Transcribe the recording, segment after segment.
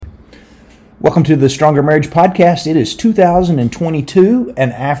Welcome to the Stronger Marriage Podcast. It is 2022,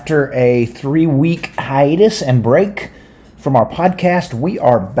 and after a 3-week hiatus and break from our podcast, we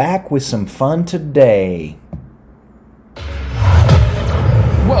are back with some fun today.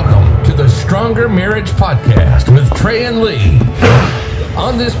 Welcome to the Stronger Marriage Podcast with Trey and Lee.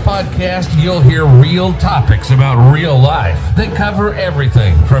 On this podcast, you'll hear real topics about real life that cover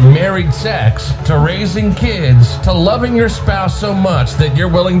everything from married sex to raising kids to loving your spouse so much that you're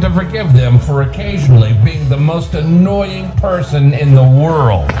willing to forgive them for occasionally being the most annoying person in the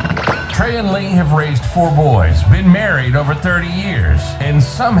world. Trey and Lee have raised 4 boys, been married over 30 years, and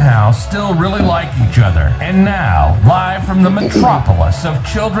somehow still really like each other. And now, live from the metropolis of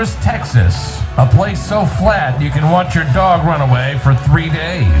Childress, Texas, a place so flat you can watch your dog run away for 3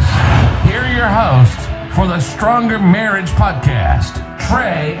 days. Here are your hosts for the Stronger Marriage Podcast,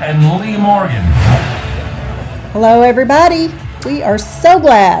 Trey and Lee Morgan. Hello, everybody. We are so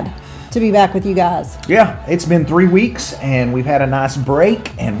glad to be back with you guys. Yeah, it's been 3 weeks, and we've had a nice break,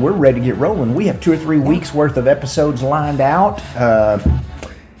 and we're ready to get rolling. We have 2 or 3 weeks worth of episodes lined out,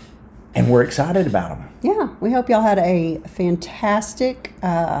 and we're excited about them. Yeah, we hope y'all had a fantastic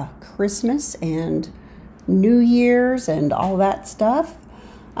Christmas and New Year's and all that stuff.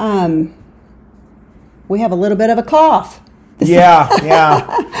 We have a little bit of a cough. Yeah.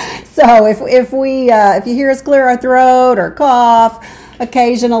 So if you hear us clear our throat or cough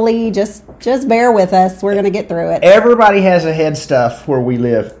occasionally, just bear with us. We're going to get through it. Everybody has a head stuff where we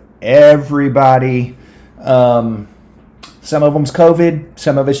live. Everybody. Some of them's COVID.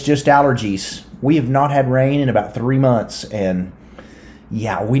 Some of it's just allergies. We have not had rain in about 3 months, and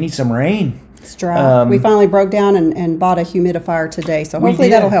yeah, we need some rain. It's dry. We finally broke down and bought a humidifier today, so hopefully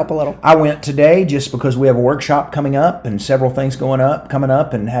that'll help a little. I went today just because we have a workshop coming up and several things coming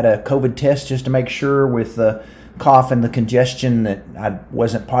up, and had a COVID test just to make sure with the cough and the congestion that I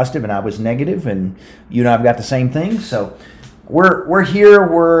wasn't positive and I was negative, and you and I have got the same thing. So we're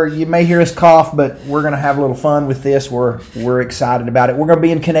here. You may hear us cough, but we're going to have a little fun with this. We're excited about it. We're going to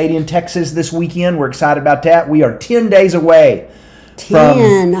be in Canadian Texas this weekend. We're excited about that. We are 10 days away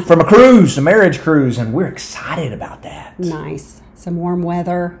from a cruise, a marriage cruise, and we're excited about that. Nice. Some warm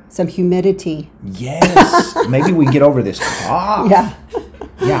weather, some humidity. Yes. Maybe we get over this cough. Yeah.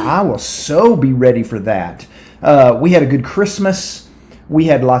 Yeah, I will so be ready for that. We had a good Christmas. We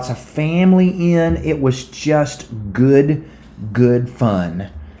had lots of family in. It was just good fun.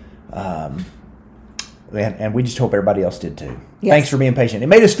 And we just hope everybody else did too. Yes. Thanks for being patient. It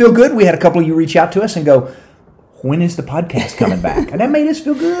made us feel good. We had a couple of you reach out to us and go, when is the podcast coming back? And that made us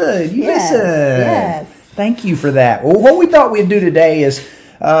feel good. You listen. Yes. Thank you for that. Well, what we thought we'd do today is,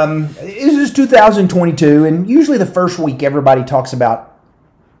 this is 2022, and usually the first week everybody talks about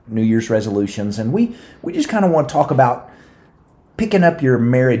New Year's resolutions, and we just kind of want to talk about picking up your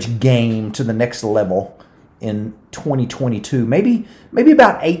marriage game to the next level in 2022. Maybe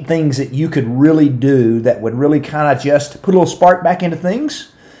about 8 things that you could really do that would really kind of just put a little spark back into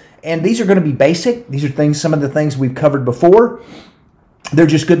things. And these are going to be basic. These are some of the things we've covered before. They're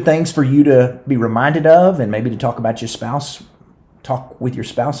just good things for you to be reminded of, and maybe to talk with your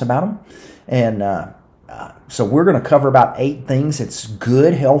spouse about them. And so we're going to cover about 8 things. It's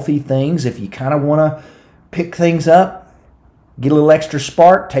good, healthy things. If you kind of want to pick things up, get a little extra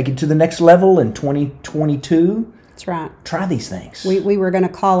spark, take it to the next level in 2022. That's right. Try these things. We were going to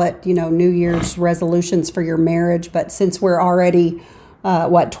call it, New Year's resolutions for your marriage, but since we're already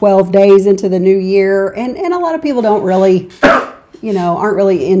 12 days into the new year, and a lot of people don't really, aren't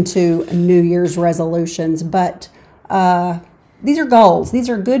really into New Year's resolutions, but these are goals. These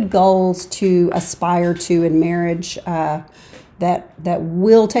are good goals to aspire to in marriage that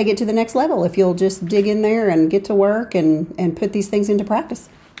will take it to the next level if you'll just dig in there and get to work and put these things into practice.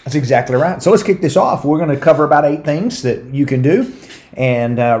 That's exactly right. So let's kick this off. We're going to cover about 8 things that you can do.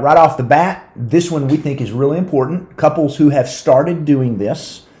 And right off the bat, this one we think is really important. Couples who have started doing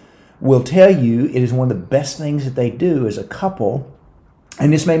this will tell you it is one of the best things that they do as a couple.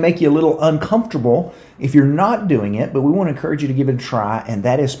 And this may make you a little uncomfortable if you're not doing it, but we want to encourage you to give it a try, and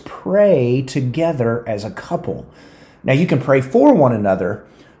that is pray together as a couple. Now, you can pray for one another,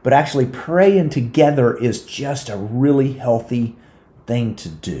 but actually praying together is just a really healthy thing to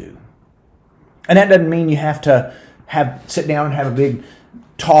do. And that doesn't mean you have to sit down and have a big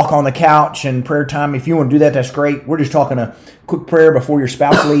talk on the couch and prayer time. If you want to do that, that's great. We're just talking a quick prayer before your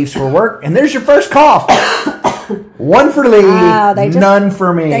spouse leaves for work. And there's your first cough. One for Lee, none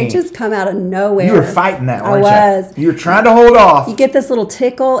for me. They just come out of nowhere. You were fighting that, weren't you? I was. You were trying to hold off. You get this little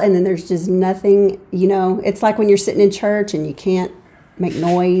tickle, and then there's just nothing, It's like when you're sitting in church and you can't make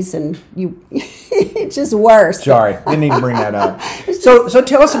noise, and it's just worse. Sorry, didn't need to bring that up. So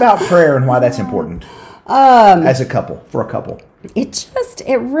tell us about prayer and why that's important as a couple, for a couple. It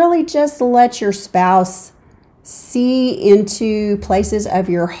really just lets your spouse see into places of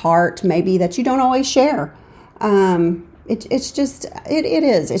your heart maybe that you don't always share. It's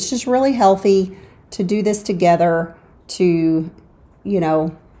just really healthy to do this together, to,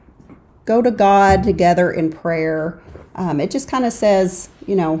 go to God together in prayer. It just kind of says,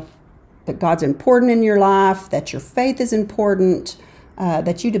 that God's important in your life, that your faith is important,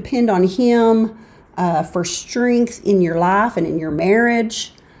 that you depend on Him for strength in your life and in your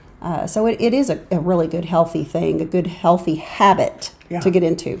marriage. So it is a really good, healthy thing, a good, healthy habit to get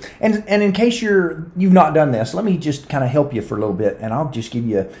into. And in case you've not done this, let me just kind of help you for a little bit, and I'll just give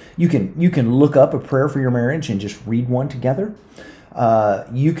you can look up a prayer for your marriage and just read one together.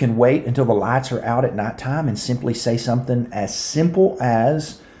 You can wait until the lights are out at nighttime and simply say something as simple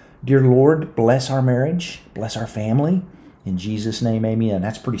as, "Dear Lord, bless our marriage, bless our family. In Jesus' name, amen."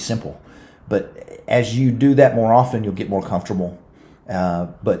 That's pretty simple. But as you do that more often, you'll get more comfortable.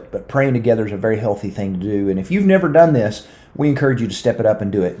 But praying together is a very healthy thing to do. And if you've never done this, we encourage you to step it up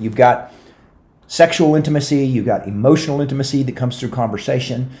and do it. You've got sexual intimacy, you've got emotional intimacy that comes through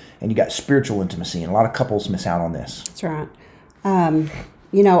conversation, and you got spiritual intimacy. And a lot of couples miss out on this. That's right.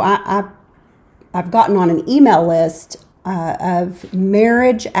 I've gotten on an email list of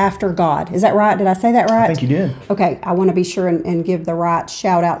Marriage After God. Is that right? Did I say that right? I think you did. Okay. I want to be sure and give the right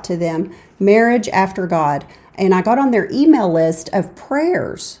shout out to them. Marriage After God. And I got on their email list of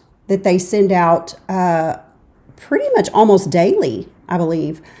prayers that they send out pretty much almost daily, I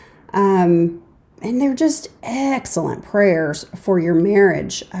believe. And they're just excellent prayers for your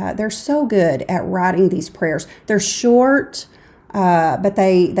marriage. They're so good at writing these prayers. They're short, but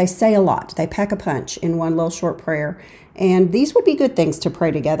they say a lot. They pack a punch in one little short prayer. And these would be good things to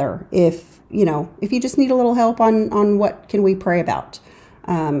pray together if you just need a little help on what can we pray about.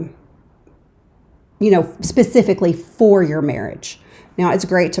 Specifically for your marriage. Now, it's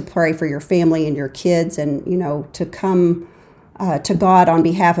great to pray for your family and your kids and, to come to God on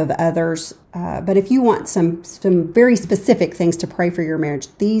behalf of others. But if you want some very specific things to pray for your marriage,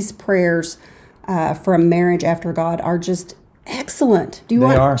 these prayers from Marriage After God are just excellent.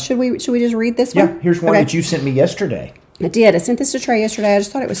 Should we just read this one? Yeah, here's one that you sent me yesterday. I did. I sent this to Trey yesterday. I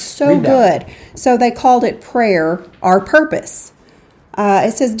just thought it was so good. So they called it Prayer, Our Purpose.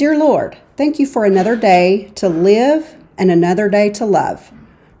 It says, "Dear Lord, thank you for another day to live and another day to love.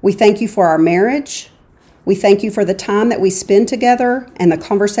 We thank you for our marriage. We thank you for the time that we spend together and the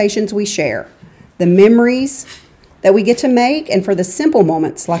conversations we share, the memories that we get to make, and for the simple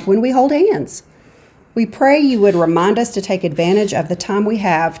moments like when we hold hands. We pray you would remind us to take advantage of the time we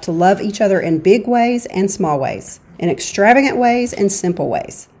have to love each other in big ways and small ways, in extravagant ways and simple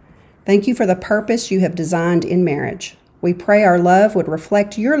ways. Thank you for the purpose you have designed in marriage. We pray our love would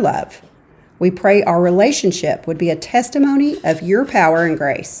reflect your love. We pray our relationship would be a testimony of your power and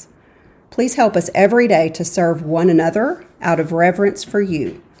grace. Please help us every day to serve one another out of reverence for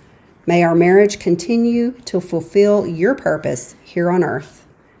you. May our marriage continue to fulfill your purpose here on earth.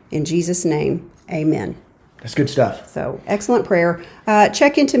 In Jesus' name, amen." That's good stuff. So, excellent prayer.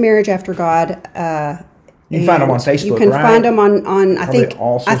 Check into Marriage After God. You can find them on Facebook, You can find them on I think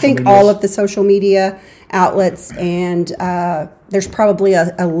all of the social media outlets, and there's probably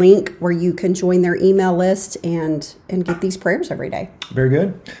a link where you can join their email list and get these prayers every day. Very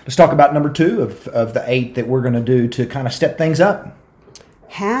good. Let's talk about number 2 of the 8 that we're going to do to kind of step things up.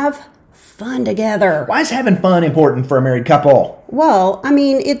 Have fun together. Why is having fun important for a married couple? Well, I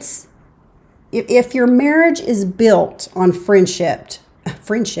mean, it's if your marriage is built on friendship,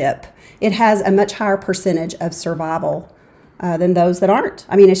 it has a much higher percentage of survival than those that aren't.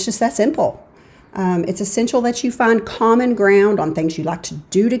 I mean, it's just that simple. It's essential that you find common ground on things you like to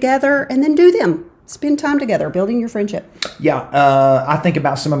do together and then do them. Spend time together, building your friendship. Yeah, I think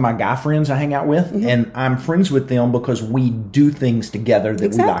about some of my guy friends I hang out with, and I'm friends with them because we do things together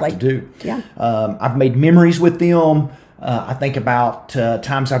that we like to do. Yeah. I've made memories with them. I think about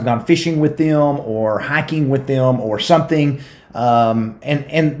times I've gone fishing with them or hiking with them or something.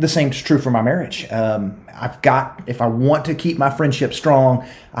 And the same is true for my marriage. If I want to keep my friendship strong,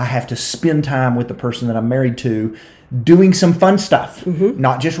 I have to spend time with the person that I'm married to, doing some fun stuff,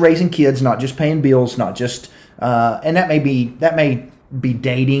 not just raising kids, not just paying bills, not just, and that may be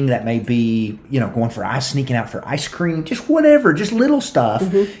dating, that may be, going for sneaking out for ice cream, just whatever, just little stuff.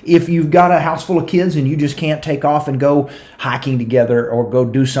 If you've got a house full of kids and you just can't take off and go hiking together or go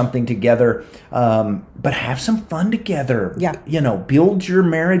do something together, but have some fun together. Yeah. Build your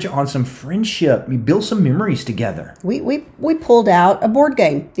marriage on some friendship. You build some memories together. We pulled out a board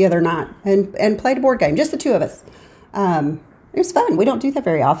game the other night and played a board game, just the two of us. It was fun. We don't do that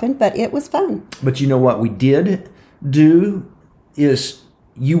very often, but it was fun. But you know what we did do is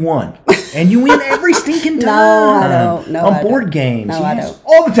you won. And you win every stinking time. No, I don't. No, on I board don't. games. No, I Yes, don't.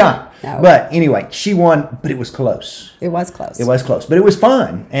 all the time. No. But anyway, she won, but it was close. It was close. It was close, but it was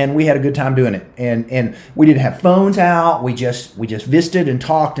fun, and we had a good time doing it. And we didn't have phones out. We just visited and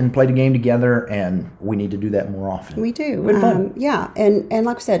talked and played a game together, and we need to do that more often. We do. It's been fun. Yeah, and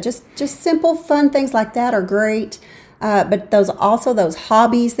like I said, just simple, fun things like that are great. But those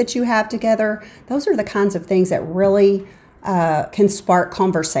hobbies that you have together, those are the kinds of things that really can spark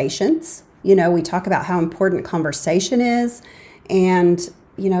conversations. We talk about how important conversation is, and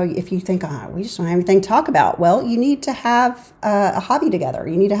if you think, we just don't have anything to talk about, well, you need to have a hobby together.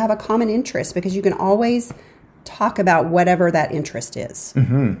 You need to have a common interest, because you can always talk about whatever that interest is.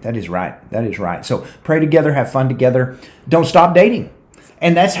 That is right. So pray together, have fun together. Don't stop dating,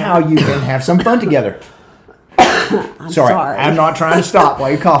 and that's how you can have some fun together. I'm sorry. I'm not trying to stop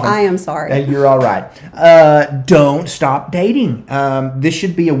while you're coughing. I am sorry. You're all right. Don't stop dating. This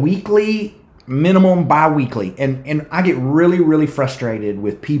should be a weekly, minimum bi-weekly. And I get really, really frustrated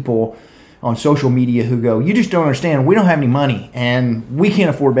with people on social media who go, you just don't understand. We don't have any money and we can't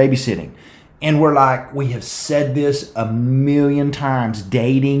afford babysitting. And we're like, we have said this a million times.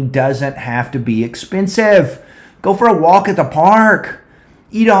 Dating doesn't have to be expensive. Go for a walk at the park.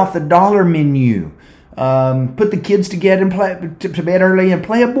 Eat off the dollar menu. Put the kids together and play to bed early and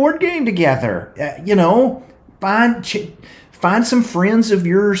play a board game together. Find some friends of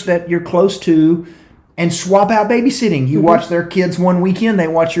yours that you're close to and swap out babysitting. You watch their kids one weekend, they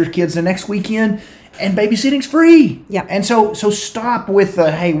watch your kids the next weekend, and babysitting's free. Yeah. And so stop with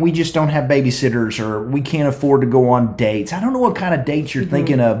hey, we just don't have babysitters, or we can't afford to go on dates. I don't know what kind of dates you're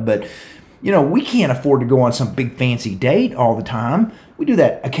thinking of, but we can't afford to go on some big fancy date all the time. We do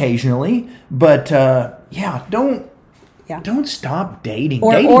that occasionally, but don't stop dating.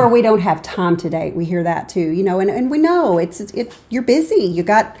 Or we don't have time to date. We hear that too, and we know it's you're busy. You've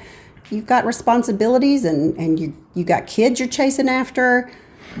got responsibilities and you got kids you're chasing after,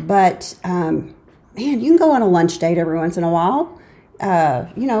 but man, you can go on a lunch date every once in a while.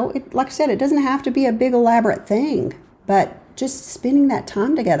 Like I said, it doesn't have to be a big elaborate thing, but just spending that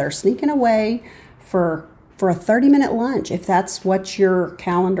time together, sneaking away for a 30-minute lunch, if that's what your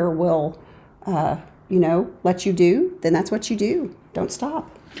calendar will, let you do, then that's what you do. Don't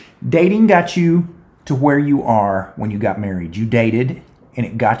stop. Dating got you to where you are when you got married. You dated, and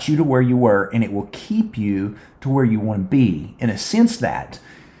it got you to where you were, and it will keep you to where you want to be. In a sense that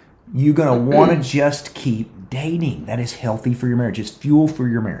you're going to want to just keep dating. That is healthy for your marriage. It's fuel for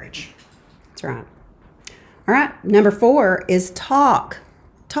your marriage. That's right. All right. Number 4 is talk.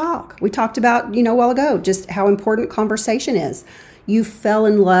 We talked about, a while ago, just how important conversation is. You fell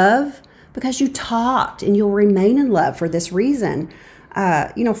in love because you talked, and you'll remain in love for this reason.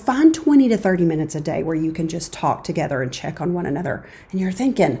 Find 20 to 30 minutes a day where you can just talk together and check on one another. And you're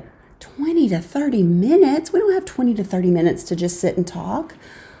thinking, 20 to 30 minutes? We don't have 20 to 30 minutes to just sit and talk.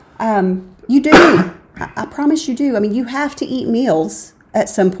 You do. I promise you do. I mean, you have to eat meals at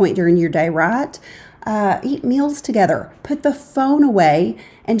some point during your day, right? Eat meals together. Put the phone away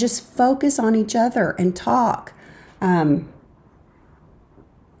and just focus on each other and talk.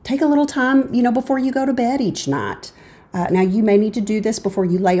 Take a little time, before you go to bed each night. Now, you may need to do this before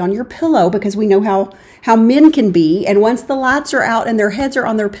you lay on your pillow, because we know how men can be. And once the lights are out and their heads are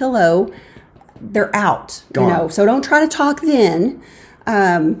on their pillow, they're out. Gone. So don't try to talk then.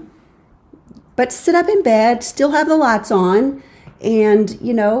 But sit up in bed, still have the lights on, and,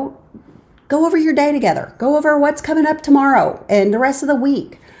 go over your day together. Go over what's coming up tomorrow and the rest of the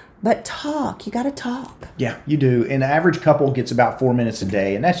week. But talk. You got to talk. Yeah, you do. And the average couple gets about 4 minutes a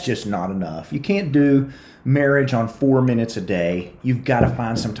day, and that's just not enough. You can't do marriage on 4 minutes a day. You've got to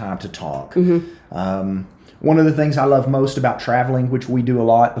find some time to talk. One of the things I love most about traveling, which we do a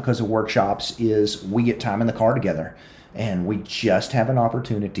lot because of workshops, is we get time in the car together. And we just have an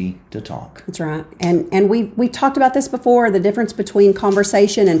opportunity to talk. That's right. And we talked about this before, the difference between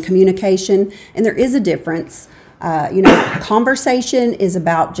conversation and communication. And there is a difference. Conversation is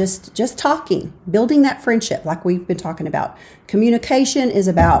about just talking, building that friendship like we've been talking about. Communication is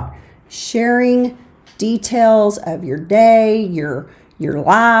about sharing details of your day, your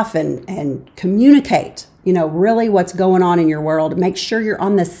life, and communicate really what's going on in your world. Make sure you're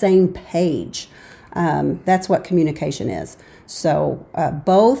on the same page. That's what communication is. So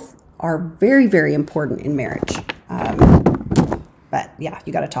both are very, very important in marriage. But yeah,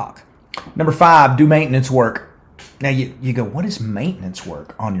 you got to talk. Number 5, do maintenance work. Now you go, what is maintenance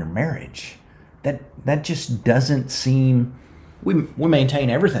work on your marriage? That just doesn't seem. We maintain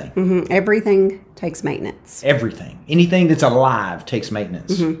everything. Mm-hmm. Everything takes maintenance. Everything, anything that's alive takes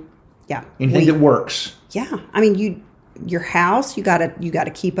maintenance. Mm-hmm. Yeah. Anything that works. Yeah. I mean, your house, you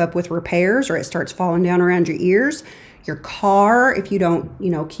gotta keep up with repairs, or it starts falling down around your ears. Your car, if you don't,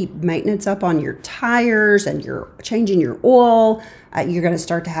 keep maintenance up on your tires and you're changing your oil, you're going to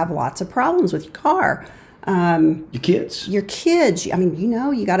start to have lots of problems with your car. Your kids. I mean,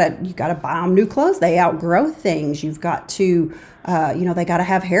 you gotta buy them new clothes. They outgrow things. You've got to, they got to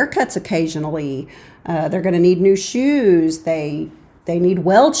have haircuts occasionally. They're going to need new shoes. They need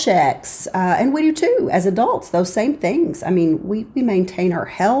well checks, and we do too as adults. Those same things. I mean, we maintain our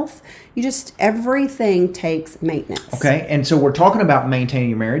health. Everything takes maintenance. Okay, and so we're talking about maintaining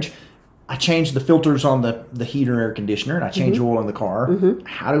your marriage. I changed the filters on the heater and air conditioner, and I changed oil in the car. Mm-hmm.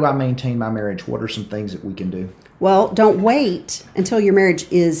 How do I maintain my marriage? What are some things that we can do? Well, don't wait until your marriage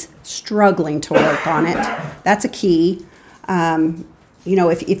is struggling to work on it. That's a key.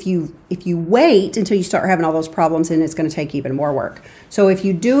 If you wait until you start having all those problems, then it's going to take even more work. So if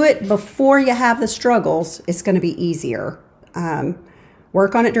you do it before you have the struggles, it's going to be easier.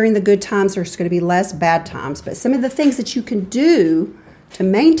 Work on it during the good times. There's going to be less bad times. But some of the things that you can do to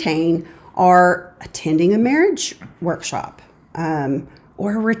maintain are attending a marriage workshop,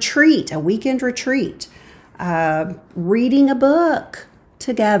 or a retreat, a weekend retreat, reading a book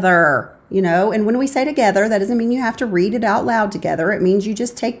together, and when we say together, that doesn't mean you have to read it out loud together. It means you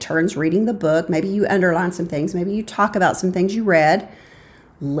just take turns reading the book. Maybe you underline some things. Maybe you talk about some things you read.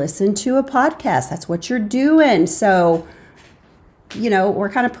 Listen to a podcast. That's what you're doing. So, we're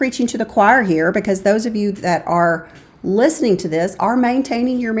kind of preaching to the choir here, because those of you that are listening to this are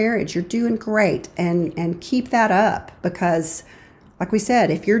maintaining your marriage. You're doing great, and keep that up, because like we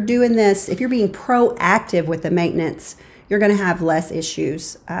said, if you're doing this, if you're being proactive with the maintenance, you're going to have less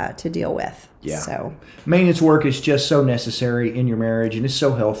issues to deal with. Yeah. So maintenance work is just so necessary in your marriage, and it's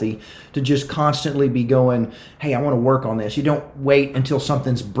so healthy to just constantly be going, hey, I want to work on this. You don't wait until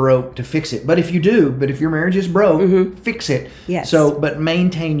something's broke to fix it. But if your marriage is broke, fix it. Yes. So, but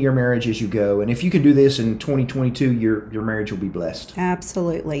maintain your marriage as you go. And if you can do this in 2022, your marriage will be blessed.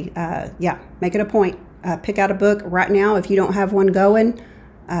 Absolutely. Make it a point. Pick out a book right now. If you don't have one going,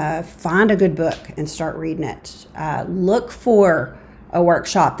 find a good book and start reading it. Look for a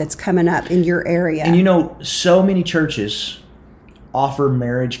workshop that's coming up in your area. And so many churches offer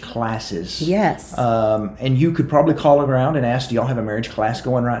marriage classes. Yes. And you could probably call around and ask, do y'all have a marriage class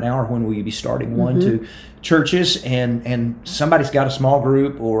going right now, or when will you be starting one? To churches, and somebody's got a small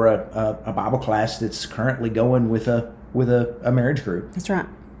group or a Bible class that's currently going with a marriage group. That's right.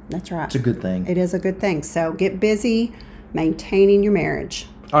 It's a good thing. It is a good thing. So get busy maintaining your marriage.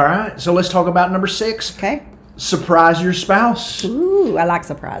 All right. So let's talk about number 6. Okay. Surprise your spouse. Ooh, I like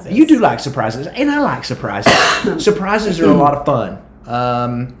surprises. You do like surprises, and I like surprises. Surprises are a lot of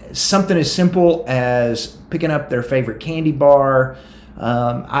fun. Something as simple as picking up their favorite candy bar.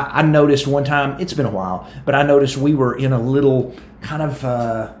 I noticed one time, it's been a while, but I noticed we were in a little kind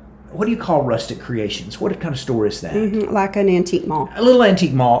of, what do you call Rustic Creations? What kind of store is that? Like an antique mall. A little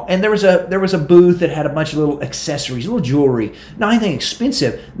antique mall, and there was a booth that had a bunch of little accessories, little jewelry, not anything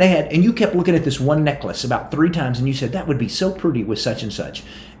expensive. And you kept looking at this one necklace about 3 times, and you said that would be so pretty with such and such.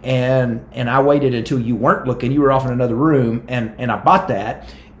 And I waited until you weren't looking. You were off in another room, and I bought that.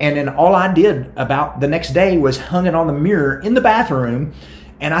 And then all I did about the next day was hung it on the mirror in the bathroom.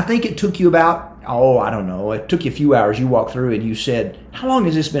 And I think it took you about, I don't know, it took you a few hours. You walked through and you said, how long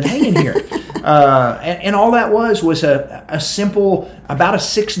has this been hanging here? And all that was a simple, about a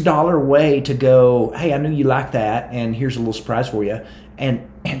 $6 way to go, hey, I knew you liked that, and here's a little surprise for you. And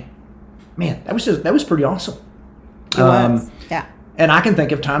man, that was pretty awesome. It was, yeah. And I can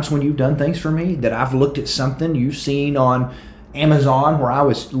think of times when you've done things for me that I've looked at something you've seen on Amazon where I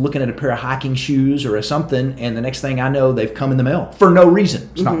was looking at a pair of hiking shoes or something, and the next thing I know, they've come in the mail for no reason.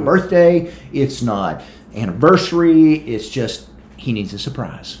 It's not birthday, it's not anniversary, it's just he needs a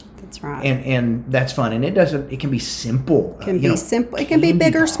surprise. That's right. And that's fun, and it can be simple. It can be simple. It can be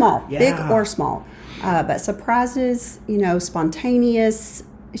big or small. Yeah. Big or small. But surprises, spontaneous,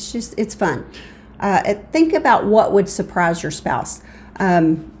 it's fun. Think about what would surprise your spouse.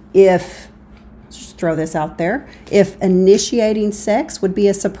 Just throw this out there. If initiating sex would be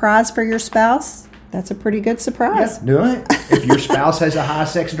a surprise for your spouse, That's a pretty good surprise. Yeah, do it. If your spouse has a high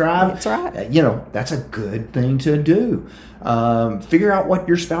sex drive, That's right. That's a good thing to do. Figure out what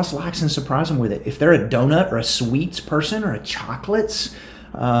your spouse likes and surprise them with it. If they're a donut or a sweets person or a chocolates,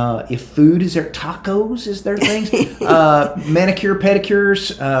 if food is their tacos, is their things, manicure,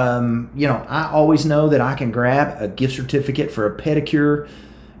 pedicures. I always know that I can grab a gift certificate for a pedicure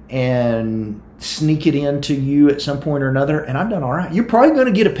and sneak it into you at some point or another, and I've done all right. You're probably going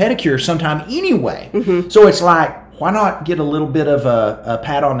to get a pedicure sometime anyway. So it's like, why not get a little bit of a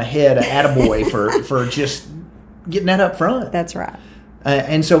pat on the head, a attaboy for just getting that up front. That's right.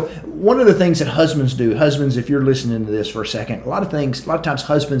 And so one of the things that husbands do, if you're listening to this for a second, a lot of times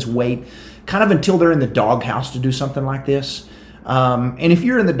husbands wait kind of until they're in the doghouse to do something like this. And if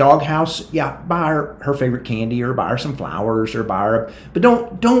you're in the doghouse, buy her favorite candy, or buy her some flowers, or buy her, but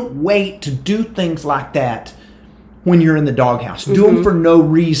don't wait to do things like that when you're in the doghouse. Do them for no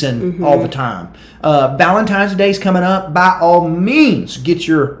reason all the time. Valentine's Day's coming up. By all means, get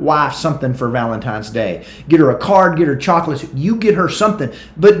your wife something for Valentine's Day. Get her a card, get her chocolates. You get her something.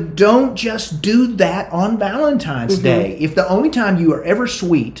 But don't just do that on Valentine's Day. If the only time you are ever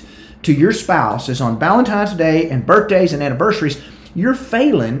sweet to your spouse is on Valentine's Day and birthdays and anniversaries, you're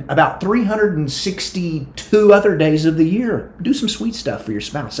failing about 362 other days of the year. Do some sweet stuff for your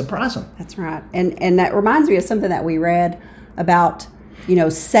spouse. Surprise them. That's right. And that reminds me of something that we read about,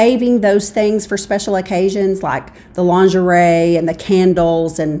 saving those things for special occasions, like the lingerie and the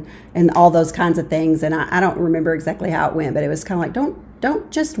candles and all those kinds of things. And I don't remember exactly how it went, but it was kind of like,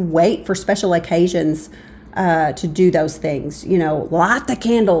 don't just wait for special occasions to do those things. Light the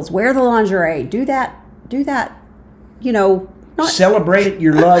candles, wear the lingerie, do that, not celebrate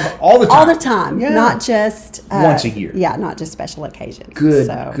your love all the time. All the time, not just once a year. Yeah, not just special occasions.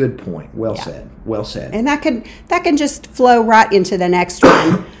 Good point. Well said. And that can just flow right into the next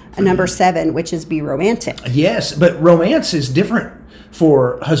one, number 7, which is be romantic. Yes, but romance is different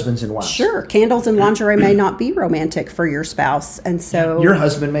for husbands and wives. Sure, candles and lingerie may not be romantic for your spouse, and so your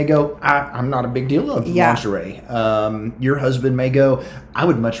husband may go, I'm not a big deal of lingerie. Your husband may go, I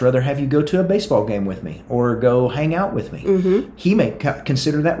would much rather have you go to a baseball game with me or go hang out with me. He may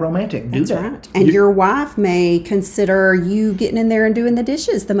consider that romantic. That's right. And your wife may consider you getting in there and doing the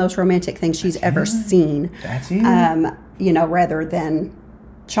dishes the most romantic thing she's ever seen. That's it. Rather than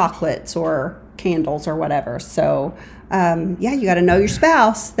chocolates or candles or whatever. So you got to know your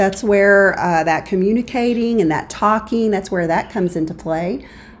spouse. That's where that communicating and that talking, that's where that comes into play.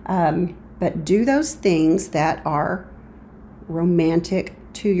 But do those things that are romantic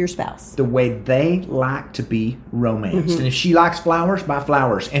to your spouse. The way they like to be romanced. And if she likes flowers, buy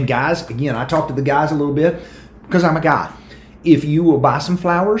flowers. And guys, again, I talk to the guys a little bit because I'm a guy. If you will buy some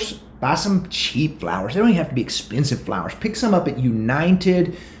flowers, buy some cheap flowers. They don't even have to be expensive flowers. Pick some up at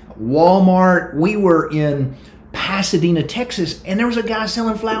United, Walmart. We were in Pasadena, Texas, and there was a guy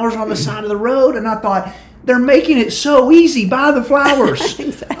selling flowers on the side of the road, and I thought, they're making it so easy. Buy the flowers.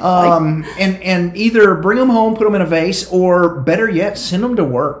 Exactly. And either bring them home, put them in a vase, or better yet, send them to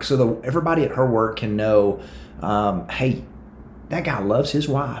work so that everybody at her work can know, hey, that guy loves his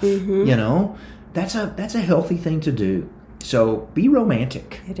wife. That's a healthy thing to do. So be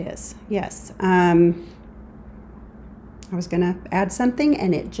romantic. It is, yes. I was going to add something,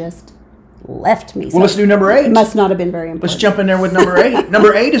 and it just left me. Well, let's do number 8. It must not have been very important. Let's jump in there with number 8.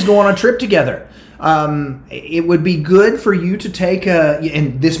 Number 8 is going on a trip together. It would be good for you to take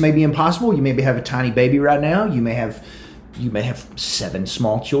and this may be impossible. You maybe have a tiny baby right now. You may have 7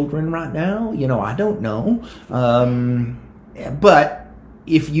 small children right now. I don't know. But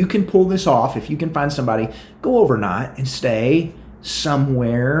if you can pull this off, if you can find somebody, go overnight and stay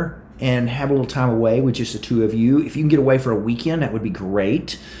somewhere and have a little time away with just the two of you. If you can get away for a weekend, that would be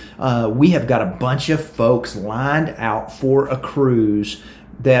great. We have got a bunch of folks lined out for a cruise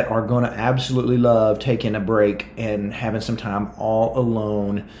that are going to absolutely love taking a break and having some time all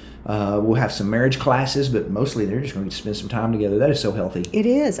alone. We'll have some marriage classes, but mostly they're just going to spend some time together. That is so healthy. It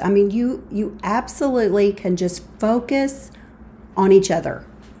is. I mean, you absolutely can just focus on each other.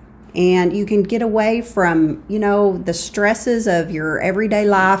 And you can get away from, the stresses of your everyday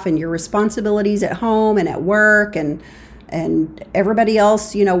life and your responsibilities at home and at work and everybody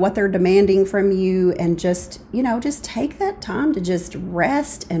else, what they're demanding from you, and just take that time to just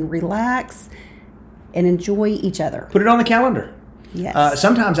rest and relax and enjoy each other. Put it on the calendar. Yes.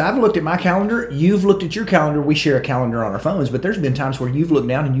 Sometimes I've looked at my calendar. You've looked at your calendar. We share a calendar on our phones, but there's been times where you've looked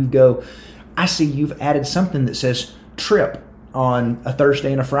down and you go, I see you've added something that says trip on a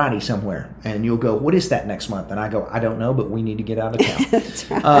Thursday and a Friday somewhere, and you'll go, what is that next month? And I go, I don't know, but we need to get out of town.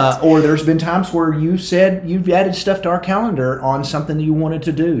 That's right. Or there's been times where you said you've added stuff to our calendar on something that you wanted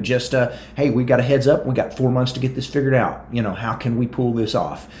to do. Just, hey, we got a heads up. We got 4 months to get this figured out. How can we pull this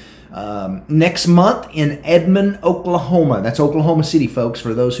off? Next month in Edmond, Oklahoma. That's Oklahoma City, folks.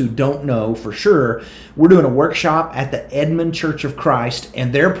 For those who don't know for sure, we're doing a workshop at the Edmond Church of Christ,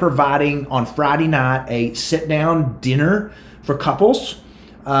 and they're providing on Friday night a sit-down dinner for couples.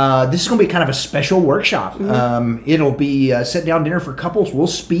 This is going to be kind of a special workshop. It'll be a sit-down dinner for couples. We'll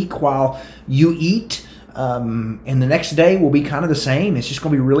speak while you eat. And the next day will be kind of the same. It's just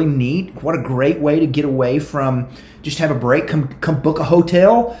going to be really neat. What a great way to get away from just have a break. Come book a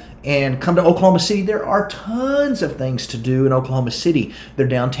hotel and come to Oklahoma City. There are tons of things to do in Oklahoma City. Their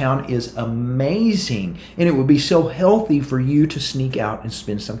downtown is amazing, and it would be so healthy for you to sneak out and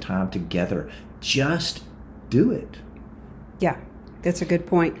spend some time together. Just do it. Yeah, that's a good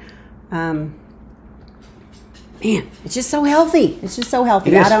point. Man, it's just so healthy. It's just so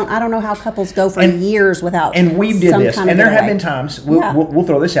healthy. I don't know how couples go for years without. And we did this, and there have been times. Yeah. We'll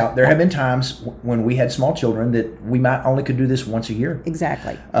throw this out. There have been times when we had small children that we might only could do this once a year.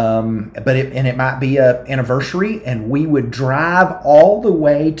 Exactly. But it might be an anniversary, and we would drive all the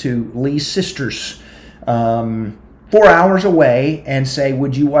way to Lee's sister's. 4 hours away and say,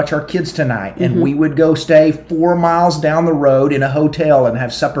 would you watch our kids tonight? And we would go stay 4 miles down the road in a hotel and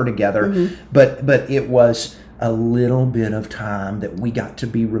have supper together. But it was a little bit of time that we got to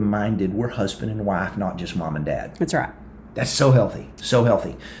be reminded we're husband and wife, not just mom and dad. That's right. That's so healthy. So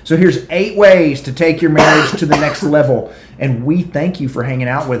healthy. So here's 8 ways to take your marriage to the next level. And we thank you for hanging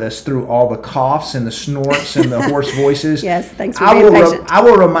out with us through all the coughs and the snorts and the hoarse voices. Yes, thanks for being patient. I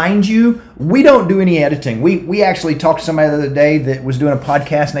will remind you, we don't do any editing. We actually talked to somebody the other day that was doing a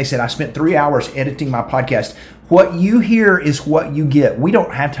podcast, and they said, I spent 3 hours editing my podcast. What you hear is what you get. We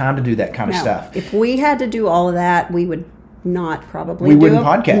don't have time to do that kind of stuff. If we had to do all of that, we would not probably we wouldn't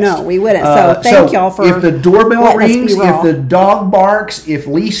podcast. No, we wouldn't. So thank y'all for if the doorbell rings, if the dog barks, if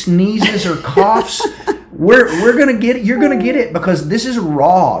Lee sneezes or coughs, we're gonna get it. You're gonna get it because this is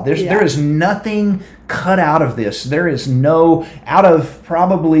raw. There is nothing cut out of this. There is no out of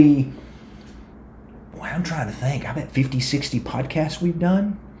probably. Boy, I'm trying to think. I bet 50, 60 podcasts we've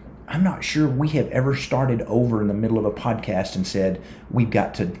done. I'm not sure we have ever started over in the middle of a podcast and said we've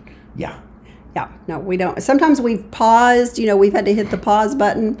got to. Yeah, no, we don't. Sometimes we've paused. We've had to hit the pause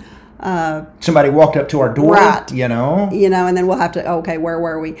button. Somebody walked up to our door, right. And then we'll have to. Okay, where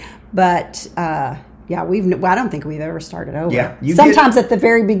were we? But I don't think we've ever started over. Yeah, sometimes at the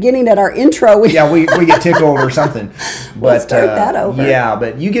very beginning at our intro, we get tickled or something. But we'll start that over. Yeah,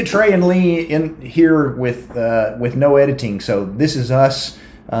 but you get Trey and Lee in here with no editing. So this is us.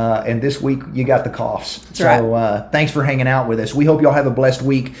 And this week you got the coughs. That's so right. Thanks for hanging out with us. We hope y'all have a blessed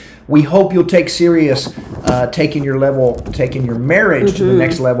week. We hope you'll take serious taking your marriage to the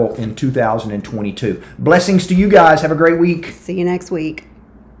next level in 2022. Blessings to you guys. Have a great week. See you next week.